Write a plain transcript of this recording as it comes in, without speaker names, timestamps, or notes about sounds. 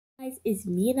guys, it's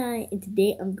me and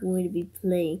today I'm going to be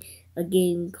playing a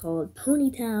game called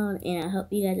Ponytown, and I hope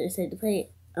you guys are excited to play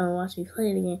it. Watch me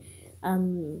play it again.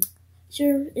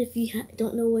 Sure, if you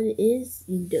don't know what it is,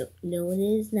 you don't know what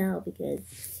it is now because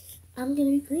I'm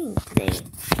gonna be playing it today.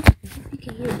 I hope you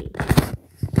can hear me.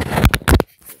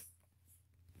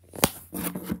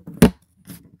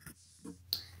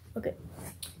 Okay,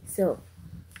 so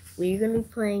we're gonna be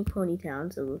playing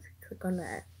Ponytown, so let's click on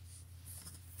that.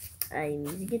 I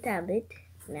need to get tablet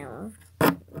now.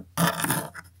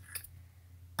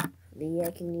 Maybe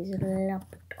I can use a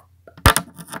laptop.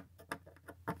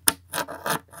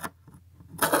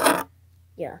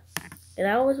 Yeah. And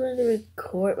I always wanted to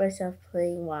record myself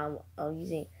playing while I'm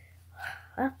using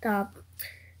a laptop.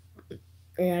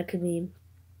 And I could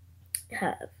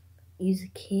use a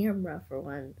camera for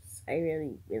once. I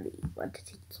really, really want to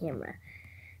take a camera.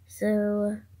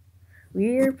 So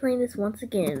we're playing this once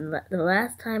again. The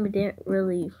last time it didn't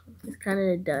really, it's kind of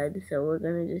a dud. So we're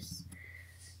gonna just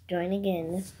join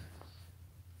again.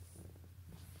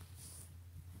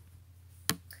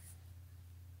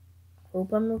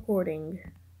 Hope I'm recording.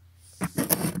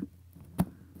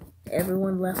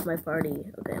 Everyone left my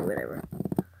party. Okay, whatever.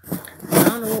 I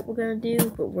don't know what we're gonna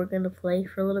do, but we're gonna play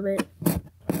for a little bit.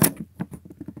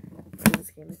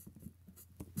 This game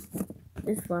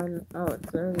is fun. Oh,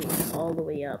 it's literally all the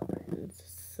way up. It's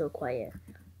so quiet.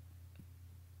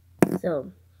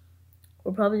 So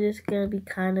we're probably just gonna be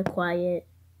kind of quiet.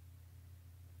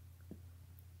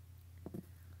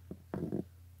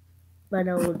 But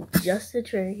I will adjust the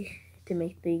tray to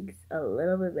make things a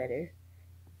little bit better.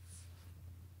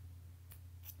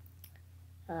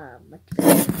 Much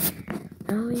better.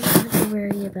 I don't even have to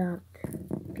worry about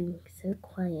being so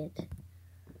quiet.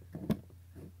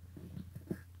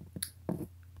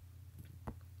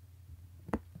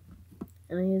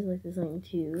 And I use like this thing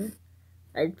too.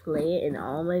 I'd play it in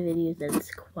all my videos that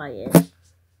it's quiet.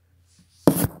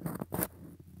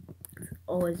 It's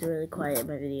always really quiet in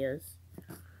my videos.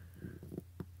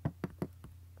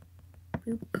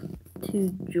 Boop. To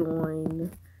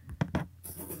join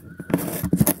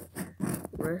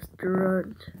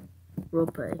restaurant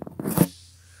roleplay.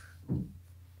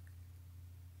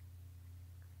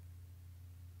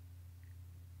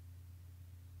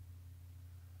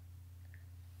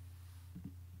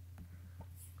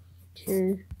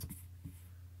 Choose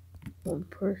one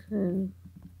person.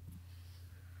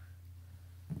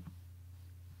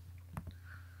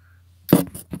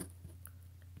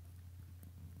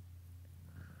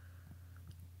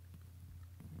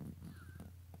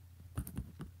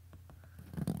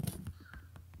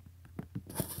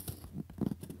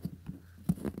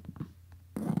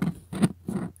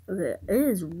 Okay, it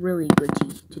is really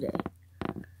glitchy today.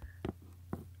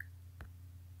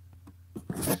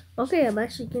 Okay, I'm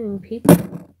actually getting people.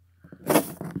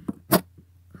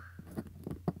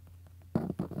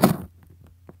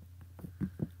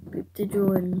 To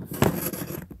join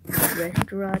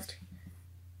restaurant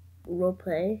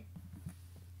roleplay.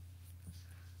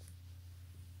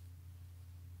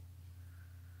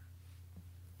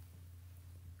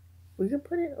 We can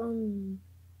put it on.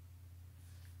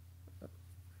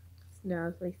 Now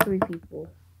it's like 3 people.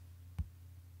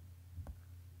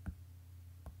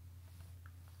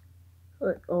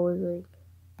 Like always like,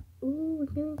 ooh, we're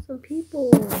getting some people.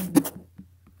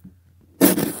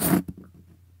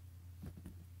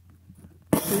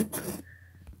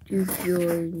 To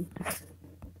join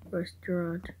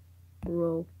restaurant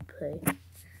roleplay.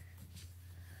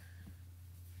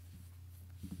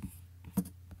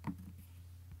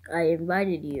 I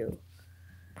invited you.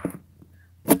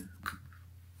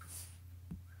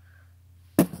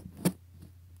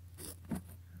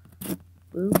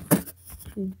 Boop.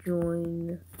 To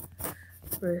join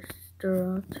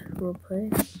restaurant roleplay.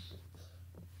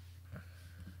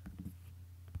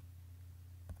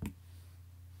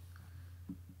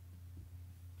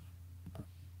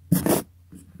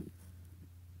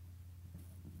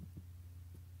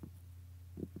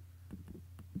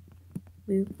 Boop.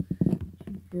 To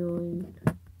join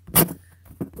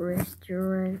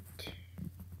restaurant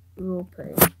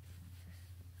roleplay.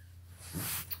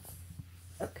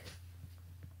 Okay.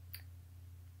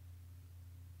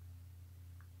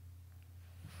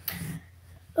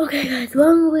 Okay, guys, while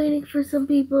I'm waiting for some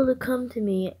people to come to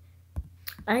me,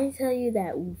 I tell you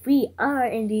that we are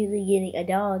indeed getting a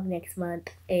dog next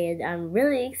month, and I'm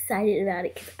really excited about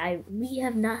it because we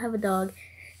have not had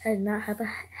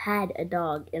a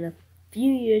dog in a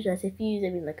few years. I say few years,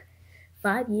 I mean like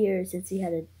 5 years since we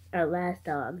had our last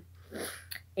dog,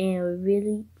 and we're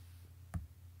really.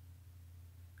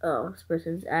 Oh, this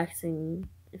person's asking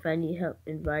if I need help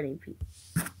inviting people.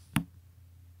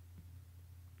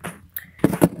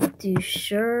 do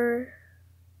sure.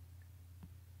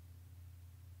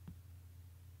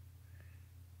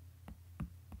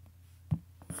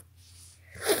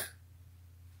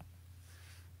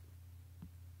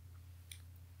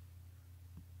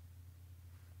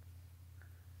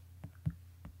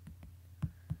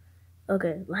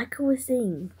 Okay, like I was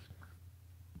saying,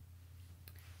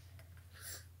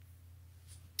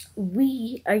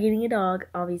 we are getting a dog,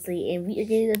 obviously, and we are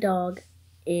getting a dog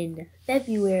in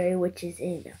February, which is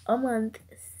in a month,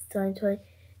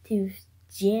 2022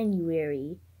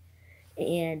 January.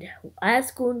 And I have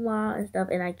school tomorrow and stuff,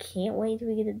 and I can't wait till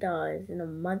we get a dog. It's in a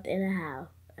month and a half.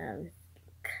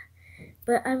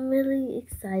 But I'm really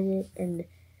excited, and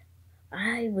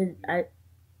I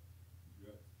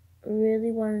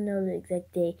really want to know the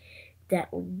exact day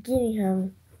that we're getting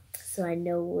him, so I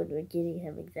know when we're getting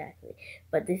him exactly.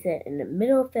 But they said in the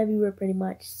middle of February, pretty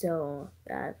much. So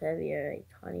February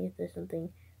 20th or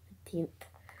something, 15th.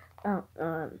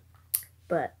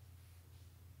 But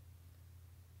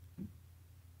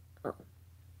I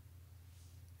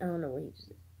don't know what he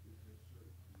just.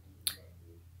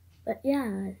 But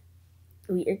yeah,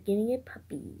 we are getting a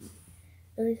puppy.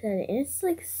 Really excited. And it's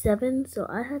like 7, so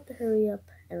I have to hurry up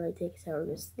and like take a shower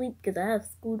and sleep because I have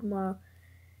school tomorrow.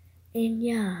 And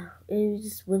yeah, it was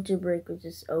just winter break was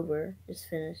just over, just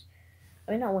finished.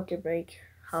 I mean, not winter break,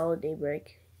 holiday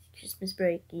break, Christmas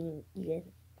break. You get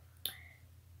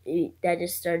it, that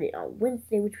just started on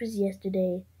Wednesday, which was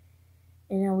yesterday,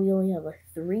 and now we only have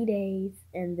 3 days,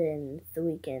 and then the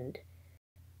weekend.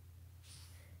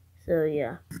 So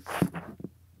yeah.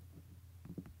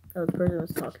 Oh, the person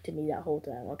was talking to me that whole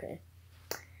time. Okay.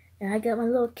 And I got my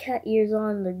little cat ears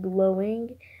on, they're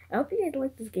glowing. I hope you guys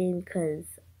like this game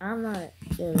because I'm not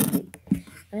really.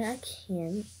 I mean, I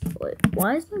can. Wait,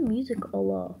 why is my music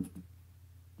all off?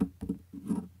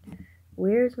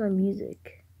 Where's my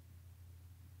music?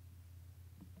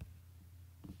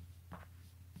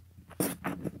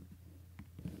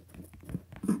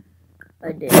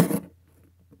 I did.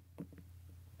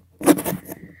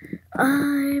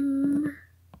 I'm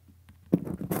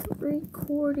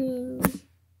recording.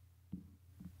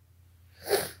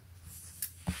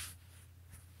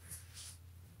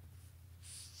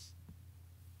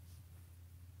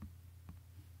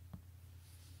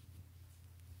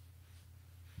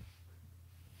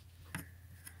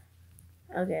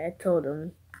 Okay, I told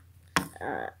him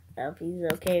if he's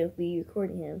okay with me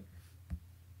recording him.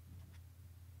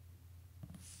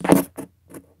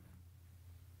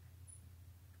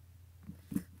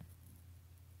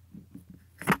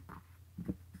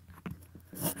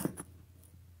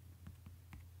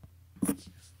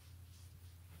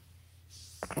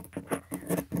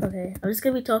 Okay, I'm just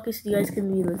gonna be talking so you guys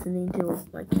can be listening to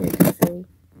what my character's saying.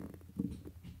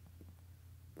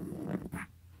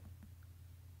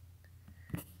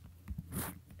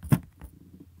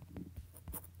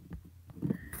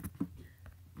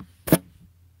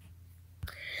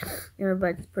 And I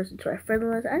invite this person to our friend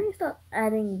list. I need to stop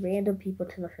adding random people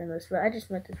to my friend list, but I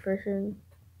just met this person.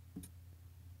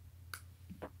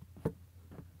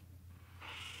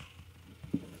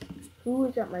 Who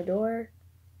is at my door?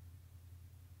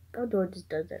 Our door just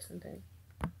does that sometimes.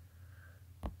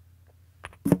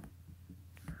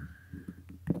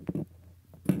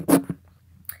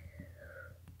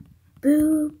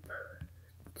 Boop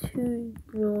to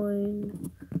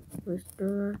join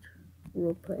restaurant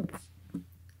roleplay.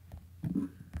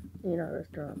 You know,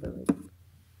 restaurant really.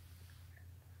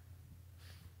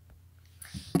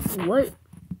 What?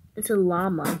 It's a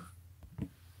llama.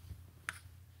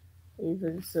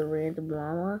 Even it's a random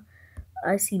llama.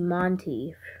 I see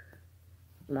Monty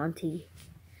Golf.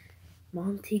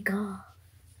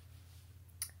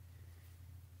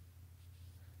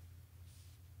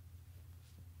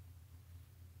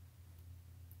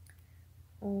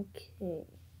 Okay.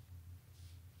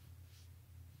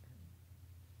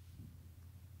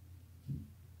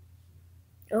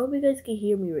 I hope you guys can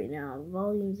hear me right now.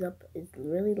 Volume's up is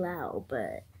really loud,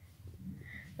 but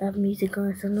I have music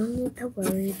on, so no need to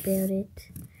worry about it.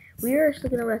 We are actually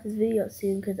gonna wrap this video up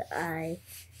soon because I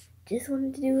just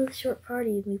wanted to do a short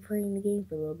party of me playing the game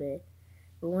for a little bit.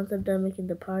 But once I'm done making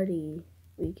the party,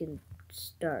 we can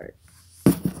start.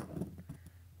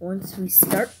 Once we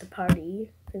start the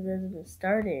party, because it hasn't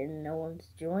started and no one's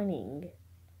joining.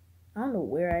 I don't know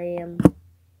where I am.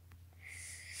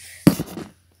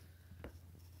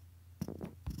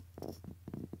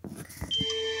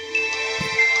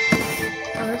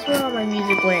 Oh, that's where all my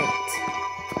music went.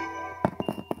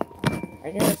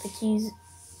 I got the keys.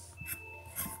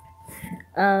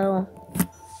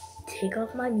 Take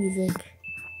off my music.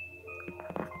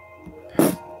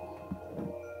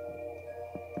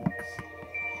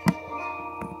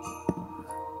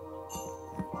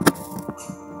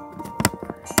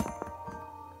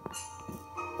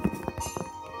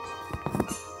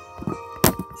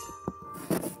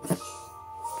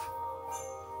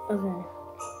 Okay.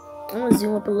 I'm gonna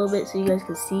zoom up a little bit so you guys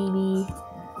can see me.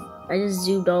 I just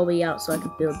zoomed all the way out so I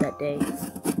could build that day.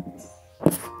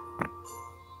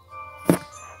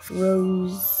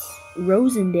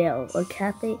 Rosendale or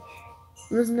Cafe.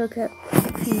 Rosendale Cafe.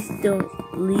 Please don't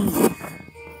leave.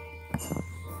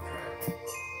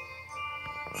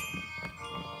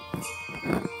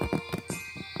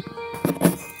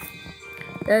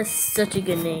 That's such a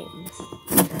good name.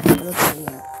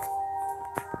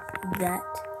 That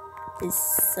is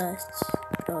such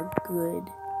a good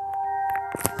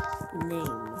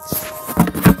name.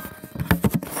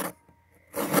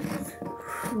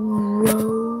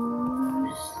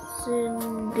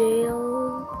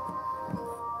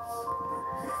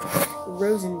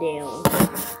 Rosendale.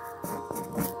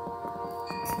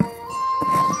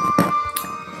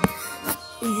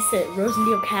 You just said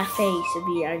Rosendale Cafe should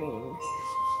be our name.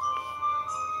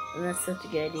 And that's such a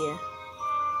good idea.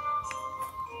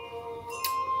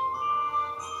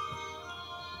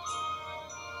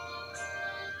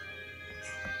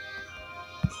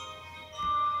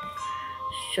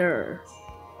 Sure.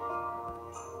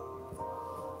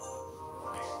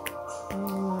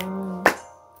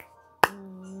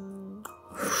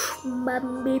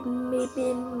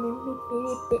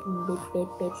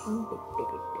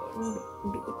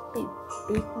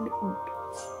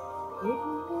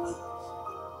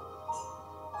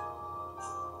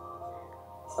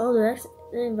 Oh,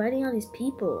 they're inviting all these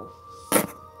people.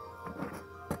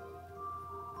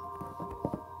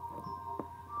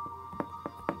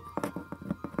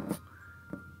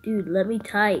 Dude, let me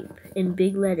type in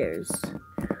big letters.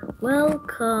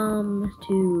 Welcome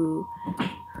to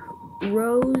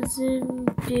Rosendale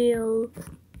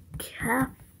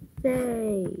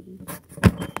Cafe.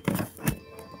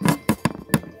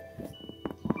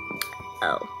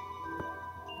 Oh.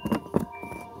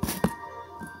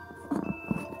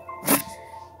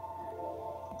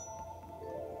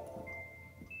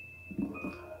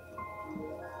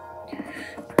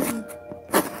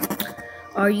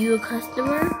 Are you a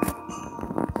customer?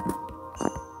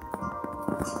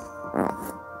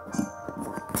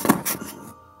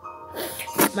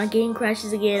 My game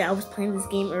crashes again. I was playing this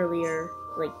game earlier,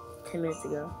 like 10 minutes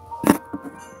ago.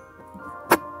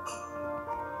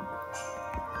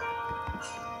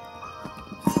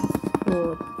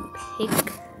 Or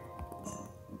pick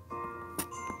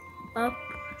up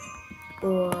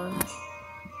or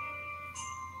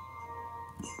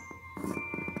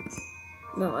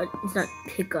no, it's not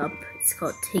pick up, it's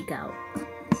called take out.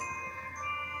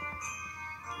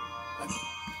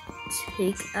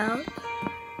 Take out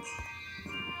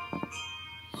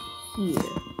here.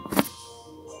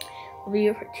 Over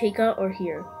here for takeout or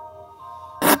here?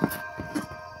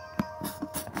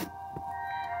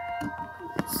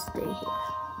 Stay here.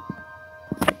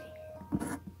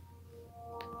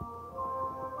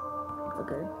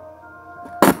 Okay.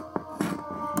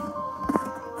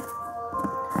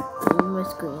 Move my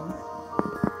screen.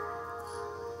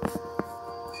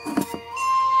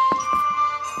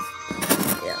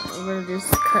 Yeah, I'm gonna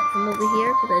just cut from over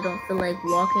here because I don't feel like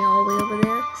walking all the way over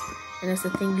there. And that's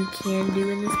the thing you can do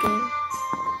in this game.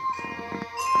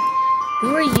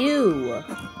 Who are you?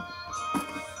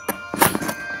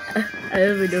 I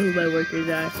don't even know who my workers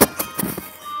are.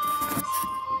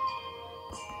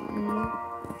 Who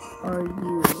are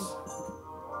you?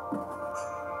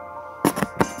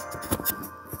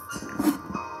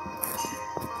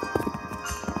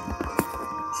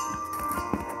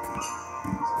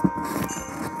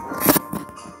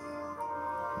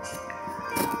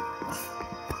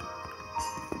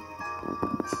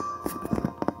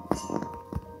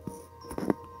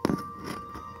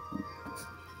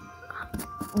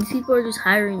 These people are just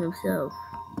hiring themselves.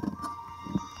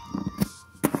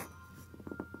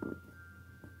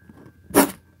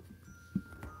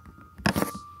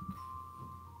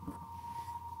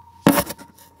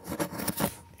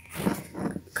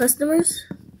 Customers?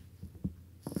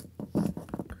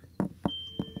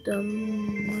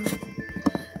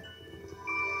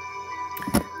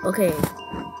 Okay.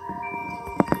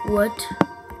 What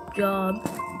job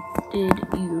did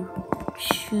you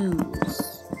choose?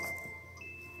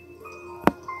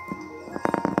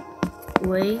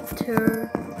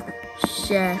 Waiter,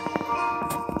 chef,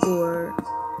 or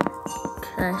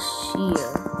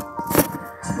cashier?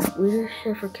 Waiter,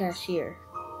 chef, or cashier?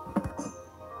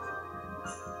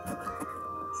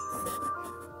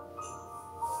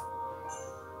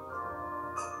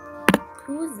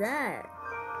 Who was that?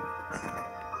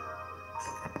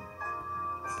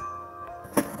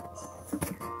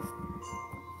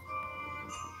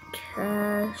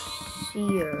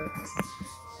 Cashier.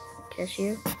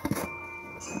 Cashier?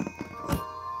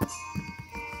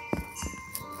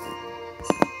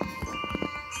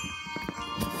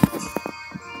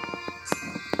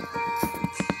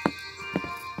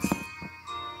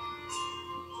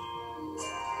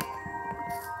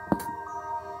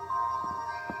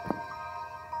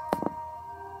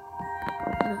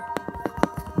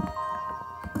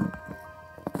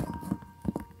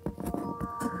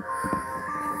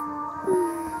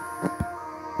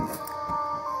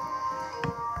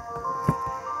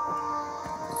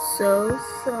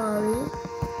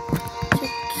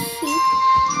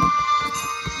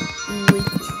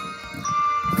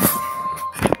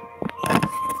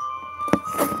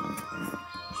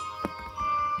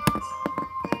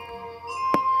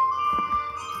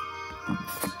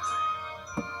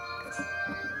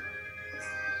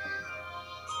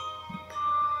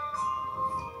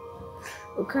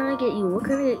 What can I get you? What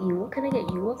can I get you? What can I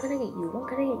get you? What can I get you? What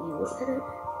can I get you? What can I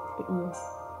get you?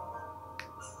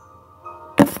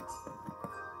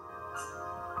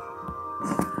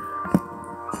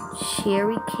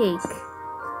 Cherry cake.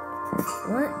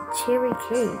 What? Cherry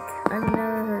cake? I've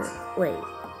never heard. Wait.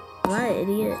 Am I an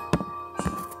idiot?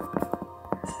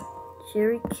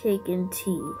 Cherry cake and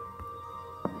tea.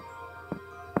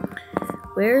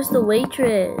 Where's the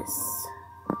waitress?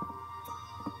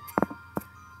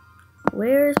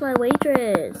 Where's my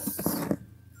waitress?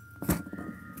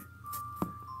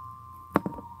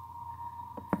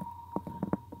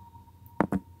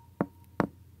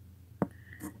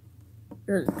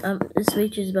 This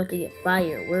waitress is about to get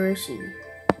fired. Where is she?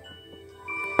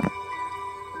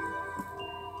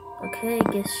 Okay,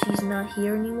 I guess she's not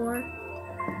here anymore.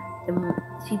 And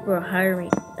people are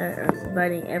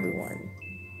inviting everyone.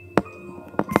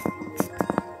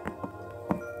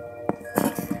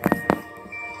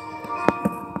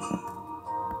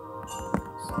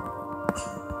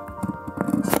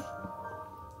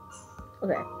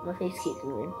 Okay, my face keeps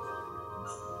moving.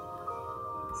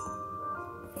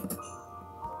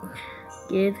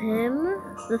 Give him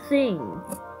the thing.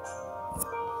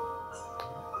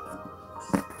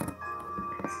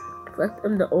 Like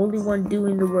I'm the only one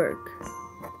doing the work.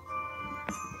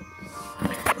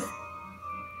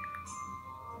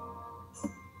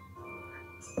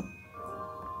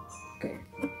 Okay,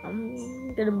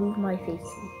 I'm gonna move my face to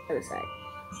the other side.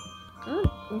 Oh,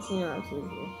 I'm seeing what I'm seeing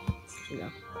here. You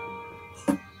know.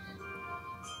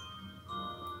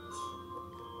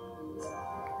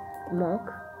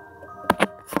 Milk.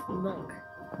 Milk.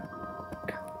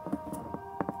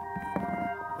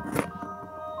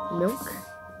 Milk.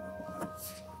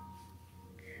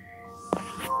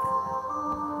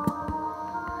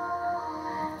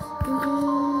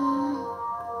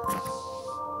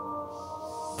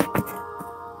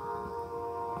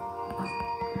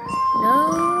 No.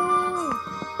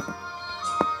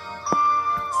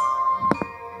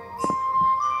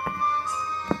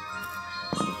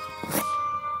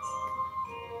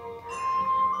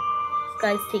 This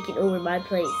guy's taking over my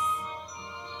place.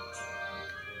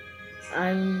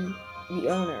 I'm the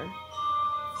owner.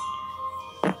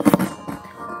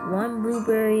 One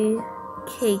blueberry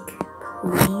cake,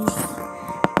 please.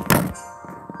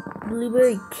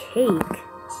 Blueberry cake?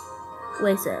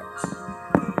 Wait a sec.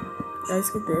 Let's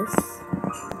get this.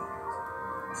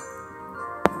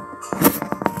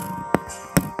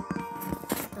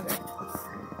 Okay.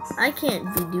 I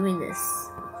can't be doing this.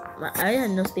 I had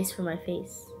no space for my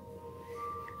face.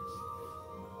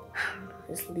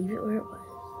 Just leave it where it was.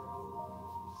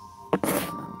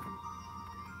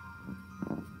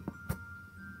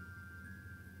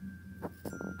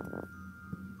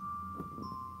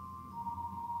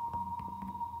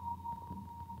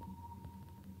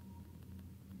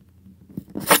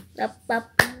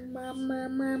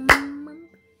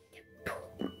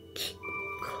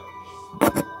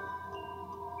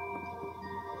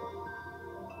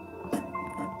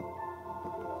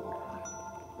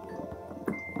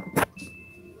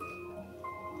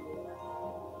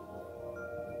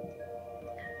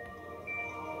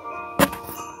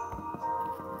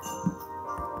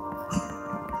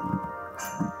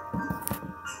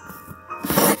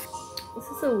 This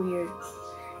is so weird.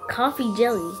 Coffee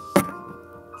jelly.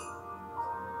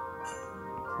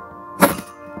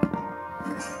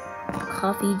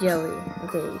 Coffee jelly.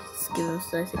 Okay, let's give him a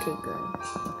slice of cake then.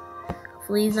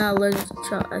 Hopefully he's not allergic to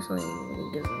chocolate. Actually, I'm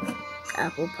gonna give him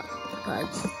apple pie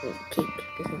cake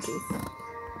just in case.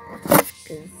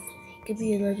 Because he could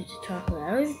be allergic to chocolate.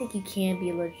 I don't even think you can be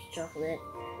allergic to chocolate.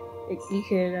 You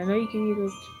could. I know you can be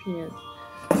allergic to peanuts.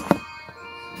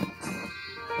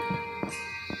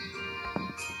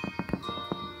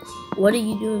 What are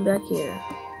you doing back here?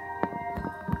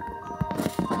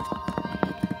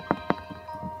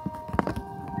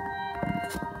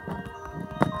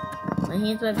 My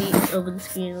hands might be over the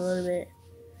screen a little bit.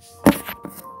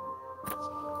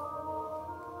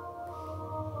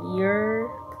 You're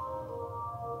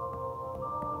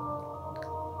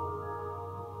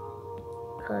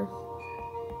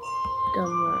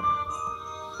customer.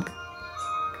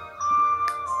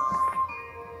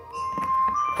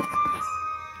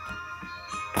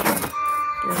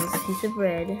 Give us a piece of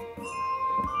bread.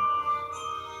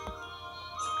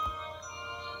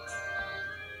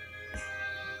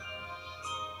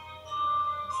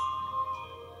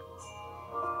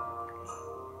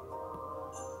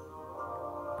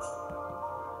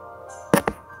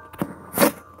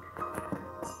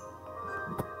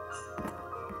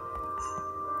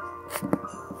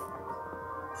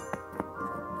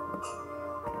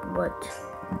 What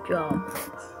job?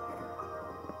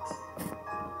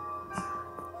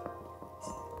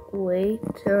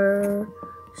 waiter,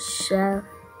 chef,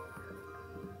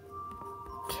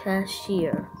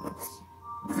 cashier.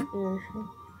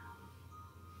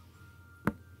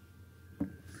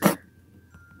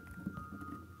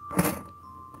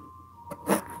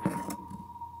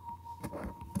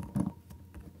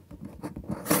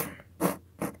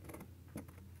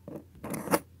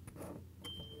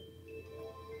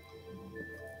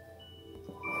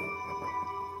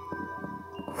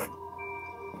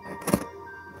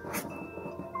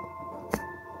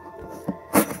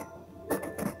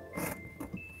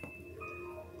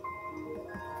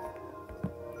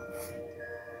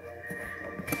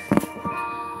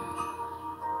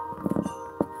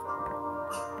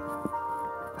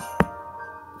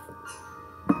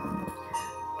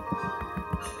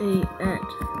 At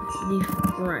the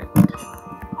front,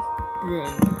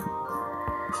 then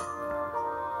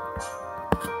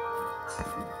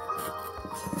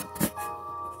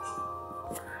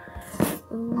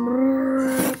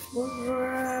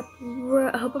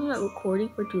I hope I'm not recording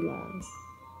for too long.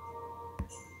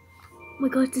 Oh my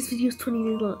gosh, this video is 20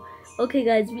 minutes long. Okay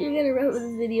guys, we're gonna wrap up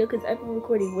this video because I've been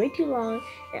recording way too long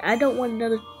and I don't want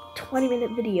another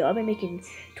 20-minute video. I've been making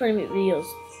 20-minute videos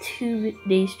 2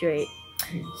 days straight.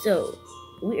 So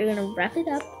we are gonna wrap it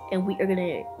up and we are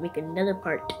gonna make another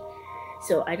part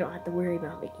so I don't have to worry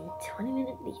about making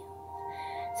 20-minute videos.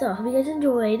 So I hope you guys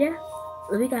enjoyed.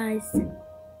 Love you guys.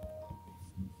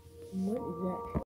 What is that?